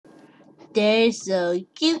They're so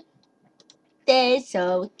cute. They're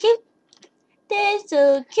so cute. They're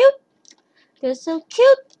so cute. They're so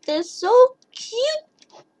cute. They're so cute.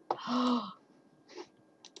 Oh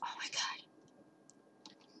my god.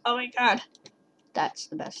 Oh my god. That's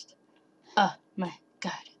the best. Oh my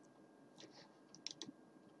god.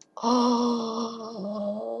 Oh.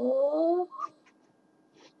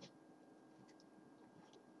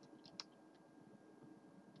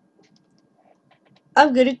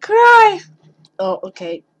 I'm gonna cry. Oh,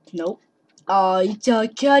 okay. Nope. Oh, he's so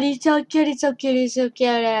cute. He's so cute. He's so cute. He's so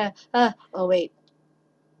cute. Oh, wait.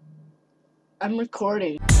 I'm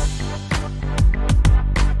recording.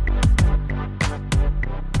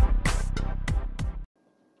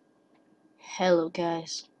 Hello,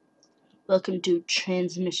 guys. Welcome to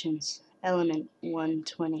Transmissions Element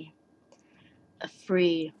 120, a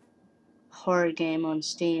free horror game on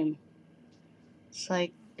Steam. It's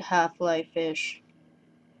like Half-Life-ish,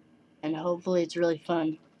 and hopefully it's really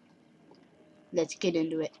fun. Let's get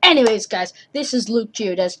into it. Anyways, guys, this is Luke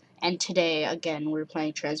Judas, and today, again, we're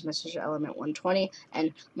playing Transmissions Element 120,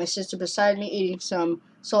 and my sister beside me eating some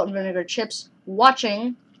salt and vinegar chips,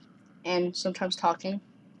 watching, and sometimes talking.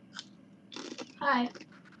 Hi.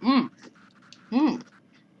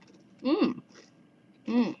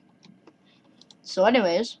 So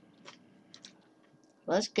anyways,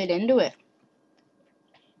 let's get into it.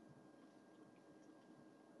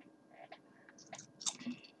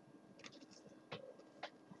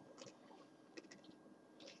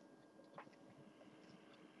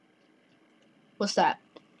 What's that?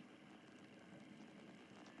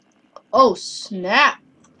 Oh, snap.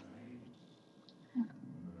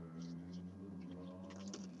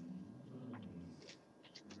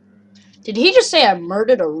 Did he just say I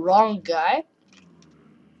murdered a wrong guy?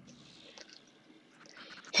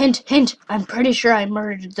 Hint, hint, I'm pretty sure I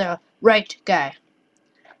murdered the right guy.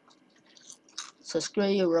 So screw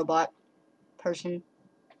you, robot person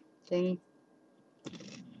thing.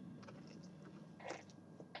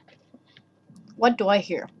 What do I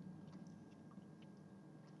hear?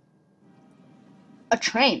 A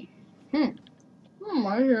train. I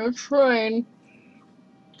hear a train.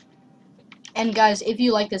 And guys, if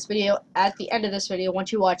you like this video, at the end of this video,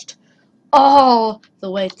 once you watched all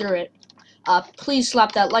the way through it, please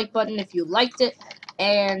slap that like button if you liked it,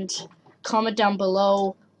 and comment down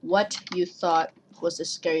below what you thought was the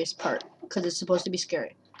scariest part, because it's supposed to be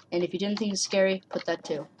scary. And if you didn't think it's scary, put that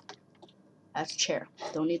too. That's a chair.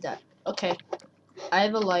 Don't need that. Okay. I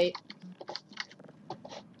have a light.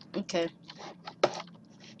 Okay.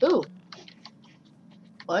 Ooh.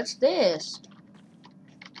 What's this?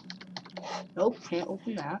 Nope, can't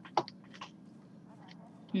open that.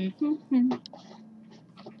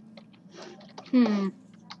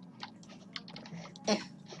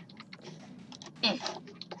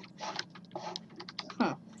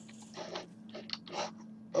 Huh.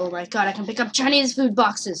 Oh my god, I can pick up Chinese food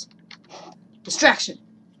boxes. Distraction.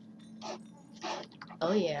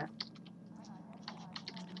 Oh yeah.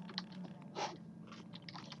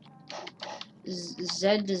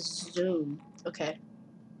 Z Zoom. Okay.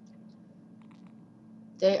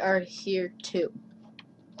 They are here too.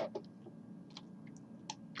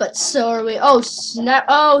 But so are we. Oh snap!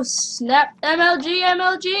 Oh snap! MLG!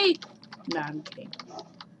 MLG! Nah, I'm kidding.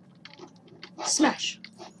 Smash!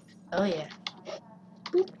 Oh yeah.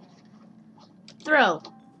 Boop. Throw!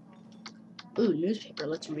 Ooh, newspaper.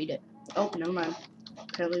 Let's read it. Oh, never mind.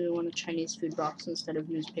 Apparently we want a Chinese food box instead of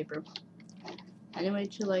newspaper. Anyway,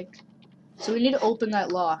 to like... So we need to open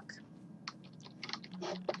that lock.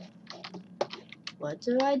 What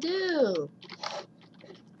do I do?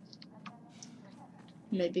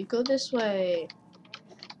 Maybe go this way.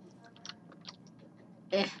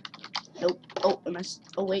 Nope. Oh, am I...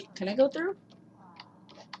 Oh, wait. Can I go through?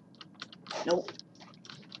 Nope.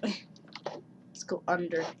 Let's go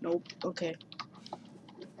under. Nope. Okay.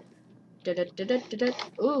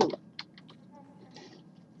 Ooh.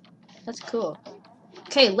 That's cool.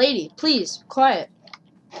 Okay, lady, please, quiet.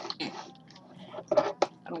 I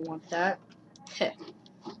don't want that. Heh.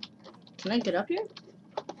 Can I get up here?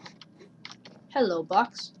 Hello,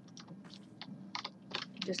 box.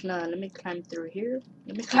 Just let me climb through here.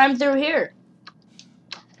 Let me climb through here.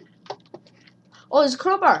 Oh, there's a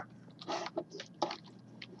crowbar.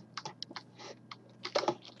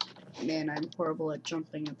 Man, I'm horrible at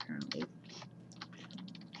jumping, apparently.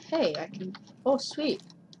 Hey, I can... Oh, sweet.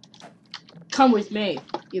 Come with me.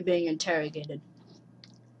 You're being interrogated.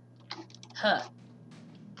 Huh.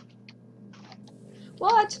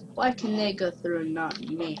 What? Why can they go through and not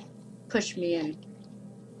me? Push me in.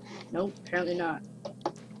 Nope, apparently not.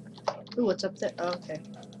 Ooh, what's up there? Oh, okay.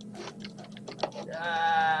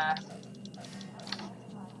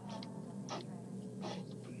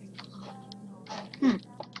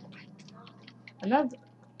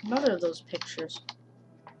 another of those pictures.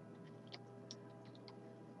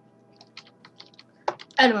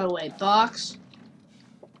 Out of my way, box.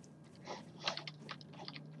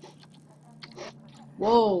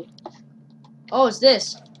 Whoa. Oh, it's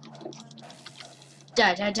this.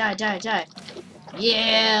 Die, die, die, die, die.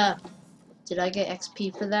 Yeah! Did I get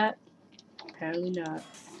XP for that? Apparently not.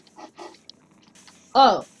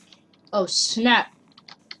 Oh! Oh, snap!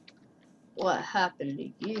 What happened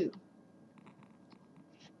to you?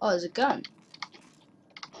 Oh, there's a gun.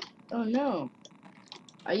 Oh no.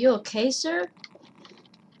 Are you okay, sir?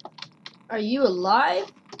 Are you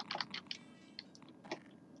alive?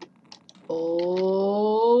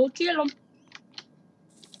 Oh, kill him.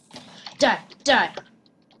 Die, die.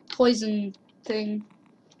 Poison thing.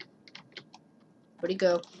 Where'd he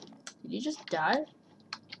go? Did he just die?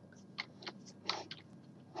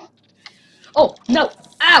 Oh, no!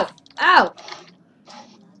 Ow! Ow!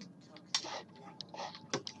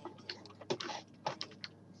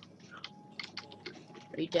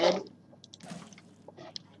 Are you dead?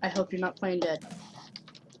 I hope you're not playing dead.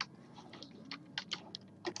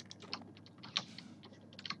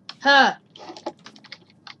 Ha!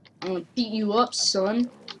 I'm gonna beat you up, son.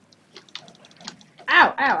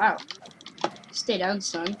 Ow! Ow! Ow! Stay down,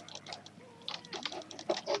 son.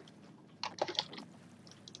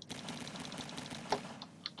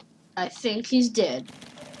 I think he's dead.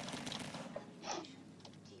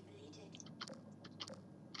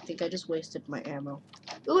 I think I just wasted my ammo.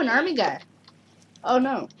 Ooh, an army guy. Oh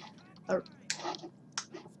no.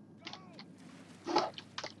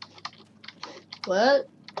 What?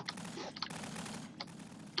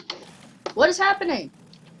 What is happening?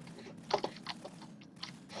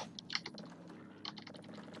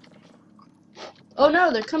 Oh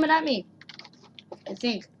no, they're coming at me. I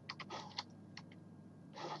think.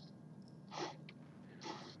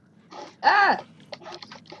 Ah!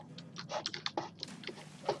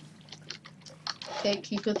 Okay,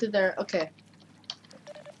 can you go through there? Okay.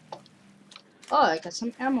 Oh, I got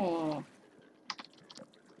some ammo.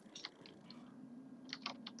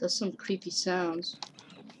 Does some creepy sounds.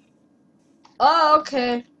 Oh,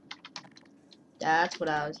 okay. That's what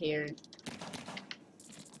I was hearing.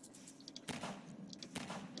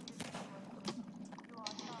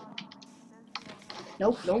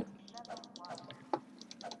 Nope, nope.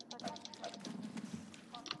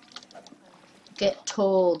 Get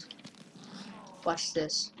told. Watch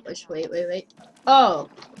this. Wait, wait, wait. Oh!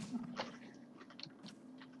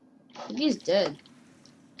 I think he's dead.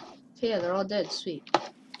 Okay, yeah, they're all dead. Sweet.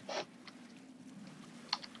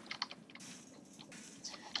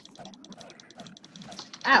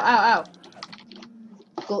 Ow, ow,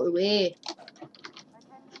 ow. Go away.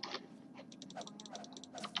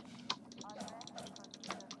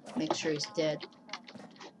 Make sure he's dead.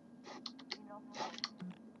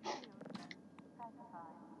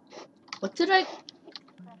 What did I...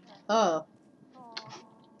 Oh.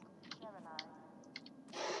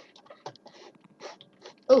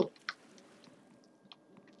 Oh.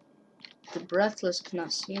 The breathless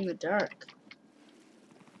cannot see in the dark.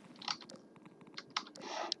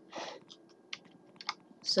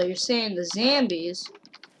 So you're saying the zombies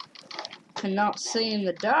cannot see in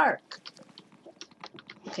the dark?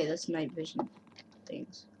 Okay, that's night vision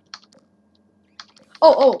things.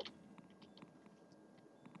 Oh, oh!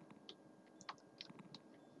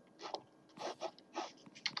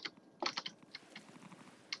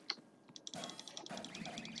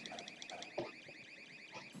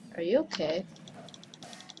 Are you okay?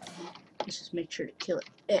 Let's just make sure to kill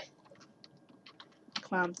it.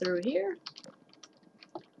 Climb through here.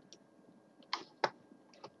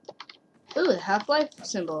 Ooh, the Half-Life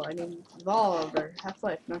symbol. I mean, Valve or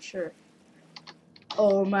Half-Life, not sure.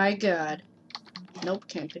 Oh my god. Nope,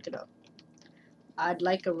 can't pick it up. I'd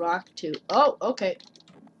like a rock too. Oh, okay.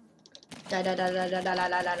 Die, die, die, die, die, die, die,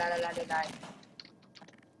 die, die, die, die, die.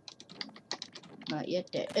 Not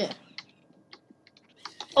yet dead.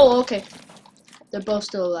 Oh, okay. They're both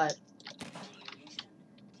still alive.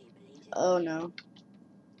 Oh no.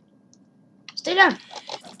 Stay down.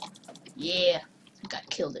 Yeah. I got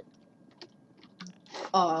killed it.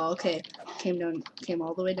 Oh, okay. Came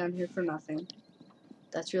all the way down here for nothing.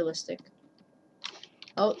 That's realistic.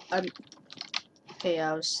 Oh, okay,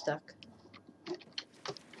 I was stuck.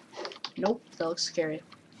 Nope, that looks scary.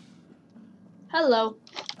 Hello.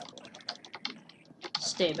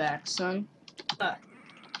 Stay back, son.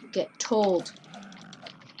 Get told.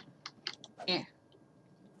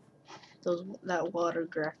 That water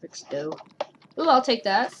graphics do. Ooh, I'll take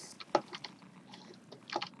that.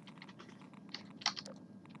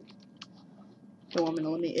 Don't want me to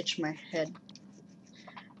let me itch my head.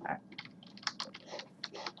 Alright.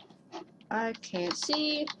 I can't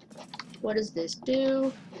see. What does this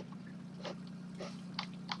do?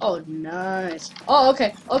 Oh, nice. Oh,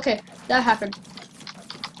 okay, okay. That happened.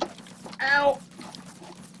 Ow.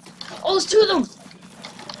 Oh, there's two of them.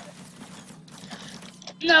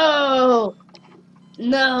 No.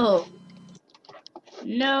 No.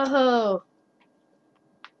 No.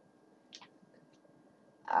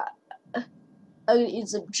 I'm gonna eat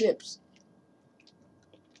some chips.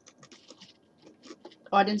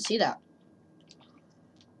 Oh, I didn't see that.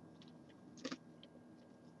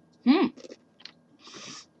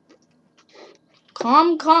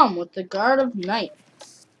 Come with the guard of night.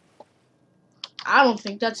 I don't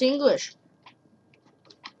think that's English.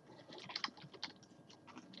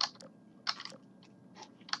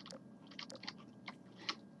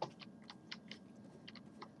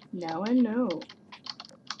 Now I know.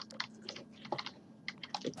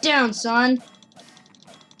 Get down, son.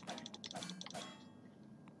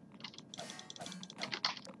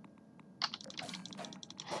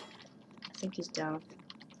 I think he's down.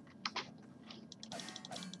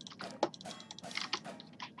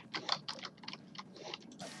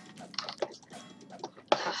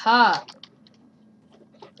 Haha.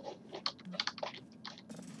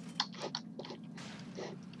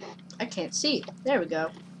 I can't see. There we go.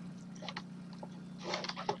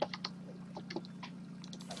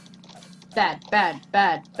 Bad, bad,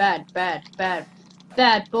 bad, bad, bad, bad.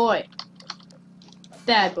 Bad boy.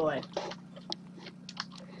 Bad boy.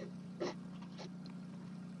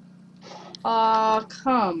 Aw,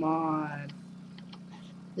 come on.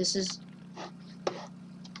 This is...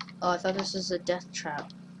 Oh, I thought this was a death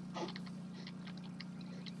trap.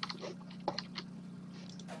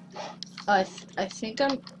 I think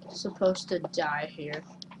I'm supposed to die here.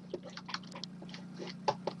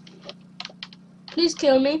 Please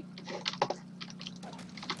kill me.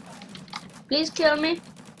 Please kill me.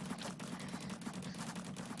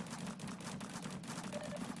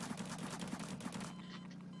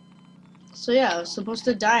 So yeah, I was supposed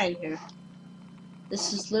to die in here.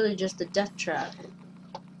 This is literally just a death trap.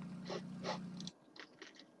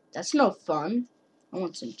 That's no fun. I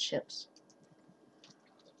want some chips.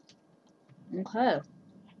 Okay.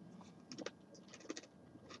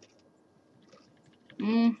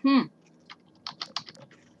 Mm-hmm.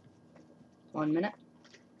 1 minute.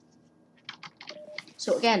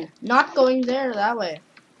 So again, not going there that way.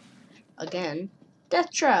 Again,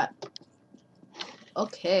 death trap.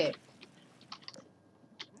 Okay.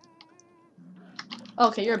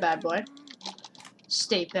 Okay, you're a bad boy.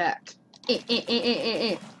 Stay back.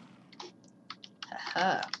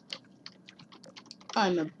 Haha.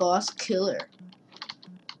 I'm a boss killer.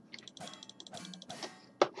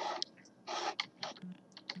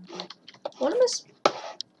 What am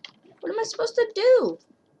I supposed to do?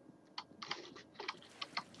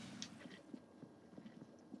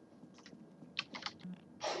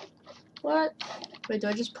 What? Wait, do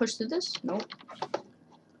I just push through this? Nope.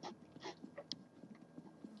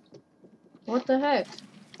 What the heck?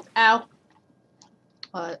 Ow.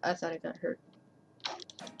 Oh, I thought I got hurt.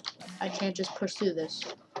 I can't just push through this.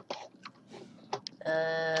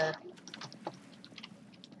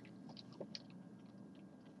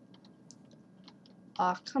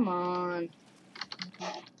 Aw, come on.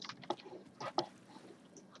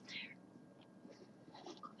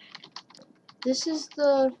 This is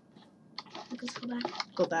the... Let's go back.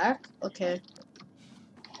 Go back? Okay.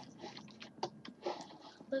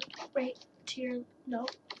 Look right to your... No.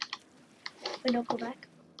 Wait, no, go back.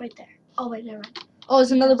 Right there. Oh, wait, never mind. Oh,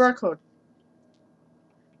 it's another barcode.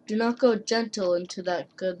 Do not go gentle into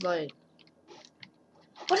that good light.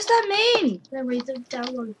 What does that mean? Then read the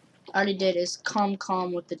download. I already did. It's calm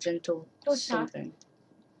with the gentle No, it's not. something.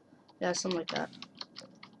 Yeah, something like that.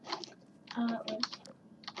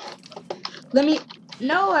 Let me...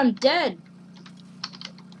 No, I'm dead.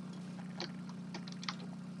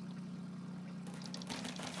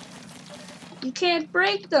 You can't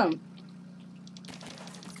break them.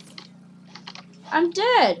 I'm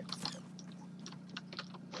dead.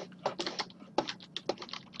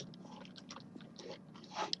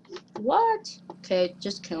 What? Okay,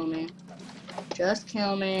 just kill me. Just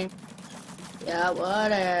kill me. Yeah,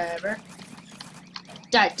 whatever.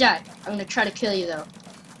 Die. I'm gonna try to kill you, though.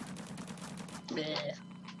 Blech.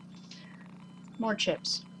 More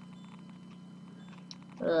chips.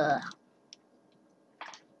 Ugh.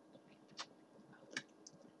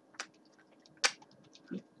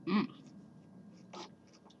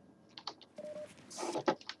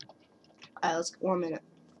 Alright, let's... 1 minute.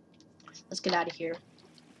 Let's get out of here.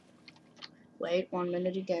 Wait, 1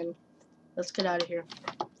 minute again. Let's get out of here.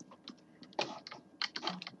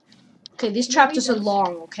 Okay, these Can you read chapters are those?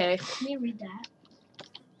 long, okay? Can you read that?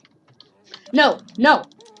 No, no.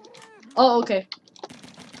 Oh, okay.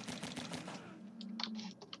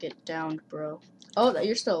 Get down, bro. Oh,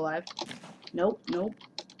 you're still alive. Nope, nope.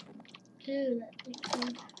 Ew, that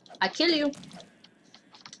makes me. I kill you.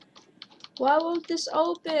 Why won't this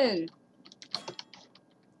open?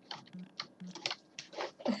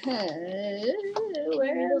 Can you read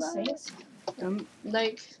Where those am I? things,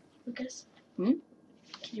 Like, Lucas? Hmm?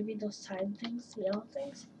 Can you read those time things, the yellow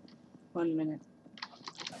things? 1 minute.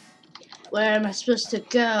 Where am I supposed to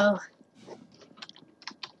go?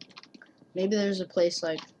 Maybe there's a place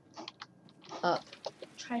like up.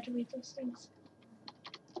 Try to read those things.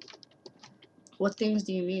 What things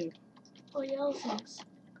do you mean? Oh, yellow things.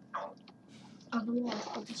 On the wall,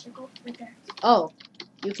 on the circle, right there. Oh,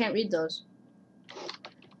 you can't read those.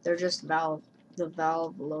 They're just the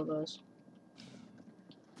Valve logos.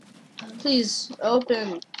 Please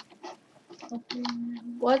open.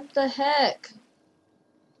 Open. What the heck?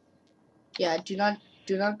 Yeah, do not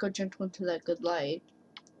go gentle into that good light.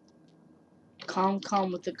 Calm,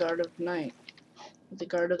 calm with the guard of night. With the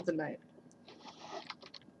guard of the night.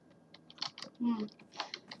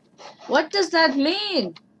 What does that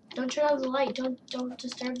mean? Don't turn on the light. Don't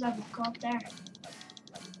disturb them. Go up there.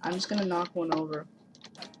 I'm just gonna knock one over.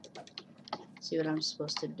 See what I'm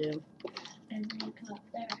supposed to do. And then you go up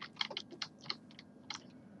there.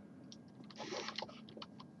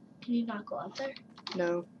 Can you not go up there?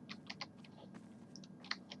 No.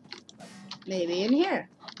 Maybe in here.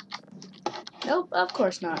 Nope, of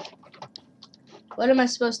course not. What am I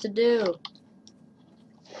supposed to do?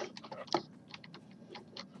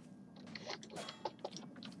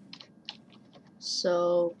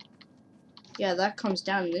 So, yeah, that comes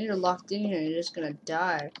down, and then you're locked in here, and you're just gonna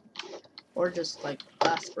die. Or just, like,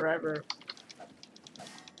 last forever.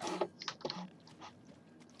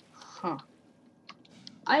 Huh.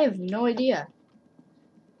 I have no idea.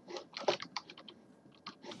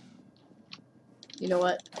 You know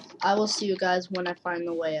what? I will see you guys when I find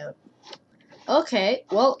the way out. Okay,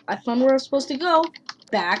 well, I found where I'm supposed to go.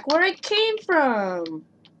 Back where I came from.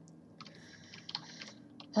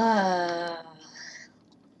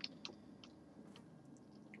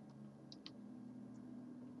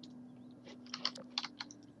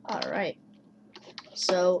 Alright.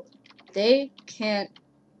 So, they can't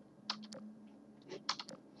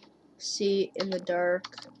see in the dark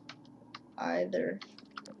either.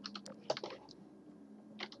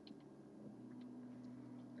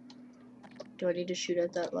 Do I need to shoot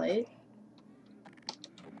at that light?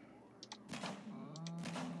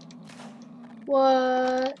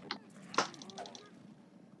 What?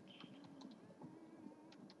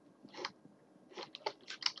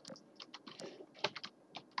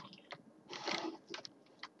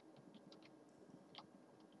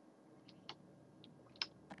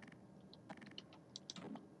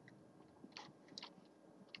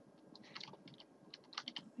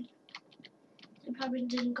 You probably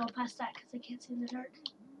didn't go past that because I can't see in the dark.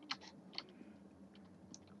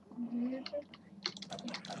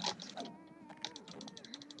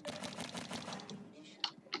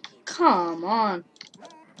 Come on.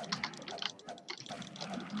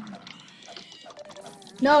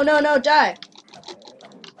 No, no, no, die.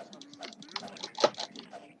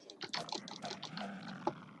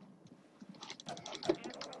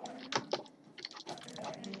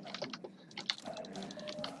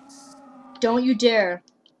 Don't you dare.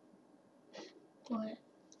 What?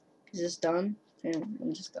 Is this done? Yeah,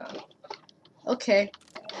 I'm just done. Okay.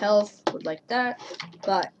 Health would like that.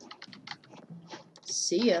 But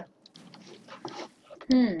see ya.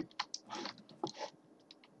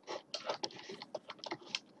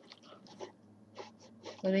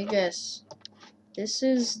 Let me guess. This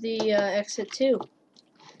is the exit 2.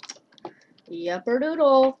 Yupper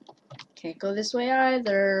doodle. Can't go this way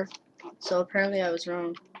either. So apparently I was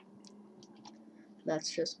wrong.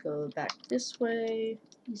 Let's just go back this way.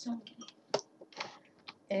 You sound gay.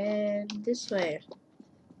 And this way.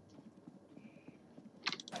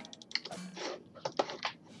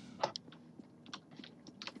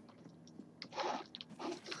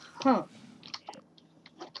 Huh.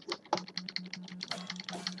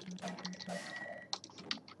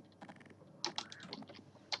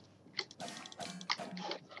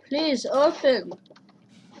 Please open.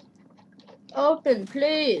 Open,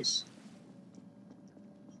 please.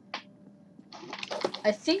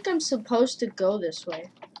 I think I'm supposed to go this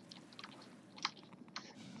way.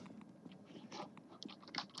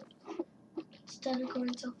 Instead of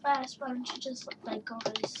going so fast, why don't you just like go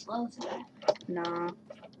really slow through that? Nah.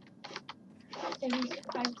 Maybe you can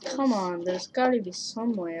find this. Come on, there's gotta be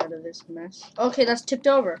some way out of this mess. Okay, that's tipped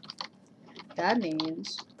over. that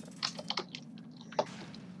means.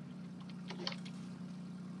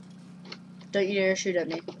 Don't you dare shoot at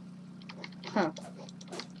me. Huh.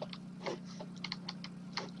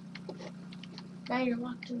 Now you're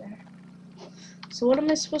locked in there. So what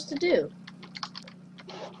am I supposed to do?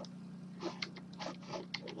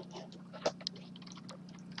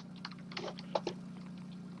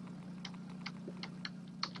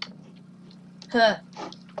 Huh.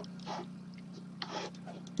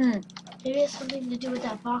 Maybe it has something to do with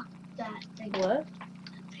that box, that thing. What?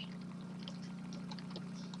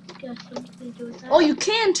 It has something to do with that. Oh, you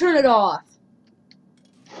can turn it off.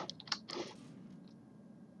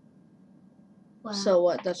 Wow. So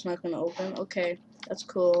what? That's not gonna open? Okay, that's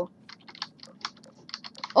cool.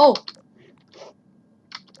 Oh!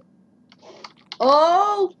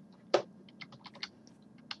 Oh!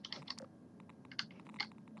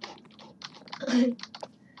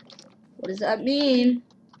 What does that mean?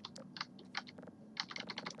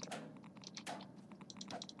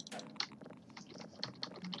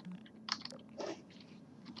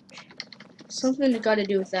 Something got to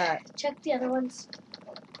do with that. Check the other ones.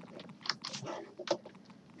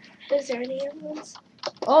 Is there any other ones?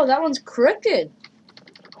 Oh, that one's crooked.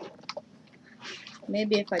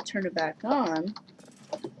 Maybe if I turn it back on.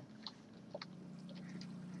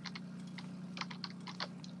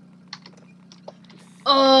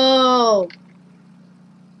 Oh!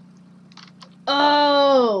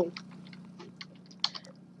 Oh!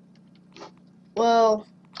 Well,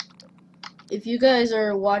 if you guys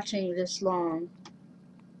are watching this long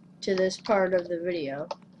to this part of the video,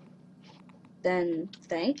 then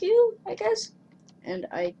thank you, I guess. And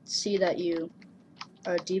I see that you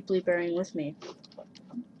are deeply bearing with me.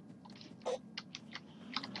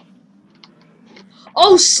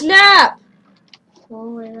 Oh, snap!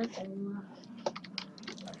 Oh, wait, that's a lot.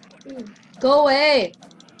 Go away.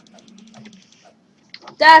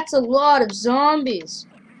 That's a lot of zombies.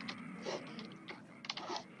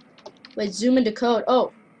 Wait, zoom into code.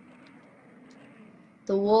 Oh.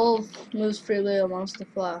 The wolf moves freely amongst the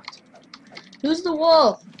flock. Who's the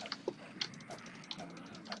wolf?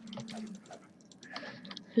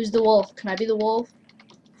 Who's the wolf? Can I be the wolf?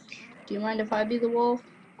 Do you mind if I be the wolf?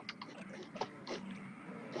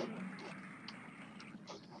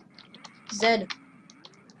 Zed.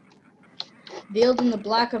 Veiled in the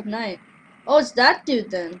black of night. Oh, it's that dude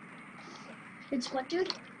then. It's what,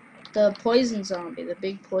 dude? The poison zombie. The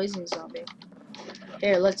big poison zombie.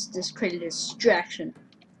 Here, let's just create a distraction.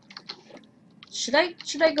 Should I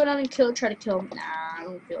go down and try to kill him? Nah, I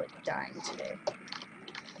don't feel like dying today.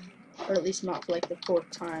 Or at least not for like the 4th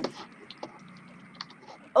time.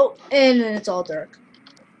 Oh, and then it's all dark.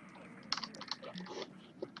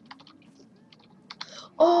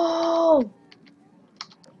 Oh!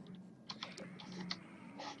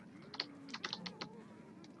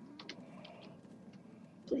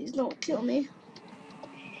 Please don't kill me.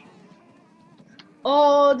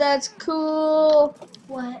 Oh, that's cool.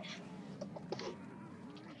 What?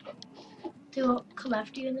 They won't come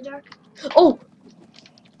after you in the dark? Oh!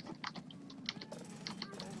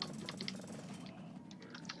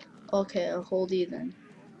 Okay, I'll hold E then.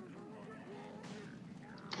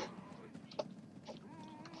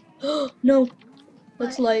 No!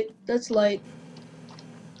 That's What? light. That's light.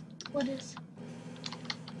 What is?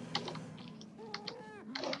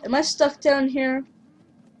 Am I stuck down here?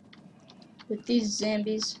 With these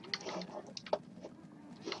zombies?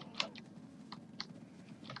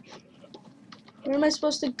 Where am I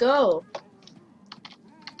supposed to go?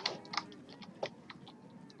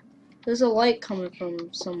 There's a light coming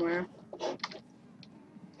from somewhere.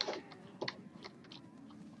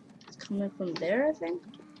 It's coming from there, I think?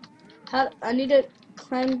 I need to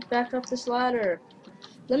climb back up this ladder.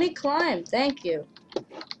 Let me climb, thank you.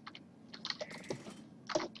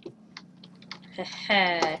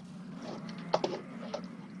 Heh.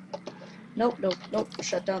 Nope, nope, nope.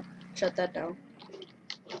 Shut that down.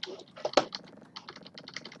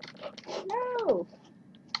 No.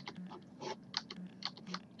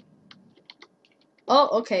 Oh,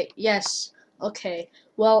 okay. Yes. Okay.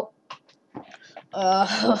 Well,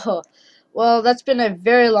 well, that's been a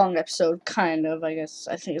very long episode, kind of, I guess.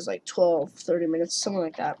 I think it's like 12, 30 minutes, something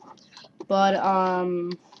like that. But,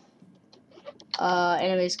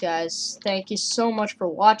 anyways, guys, thank you so much for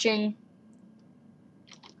watching.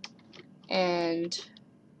 And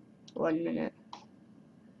 1 minute.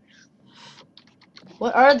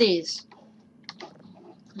 What are these?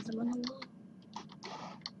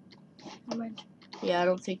 Yeah, I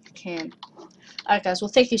don't think you can. Alright, guys, well,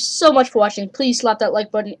 thank you so much for watching. Please slap that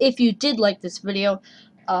like button if you did like this video.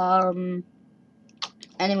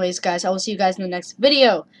 Anyways, guys, I will see you guys in the next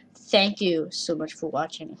video. Thank you so much for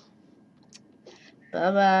watching.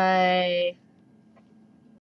 Bye-bye.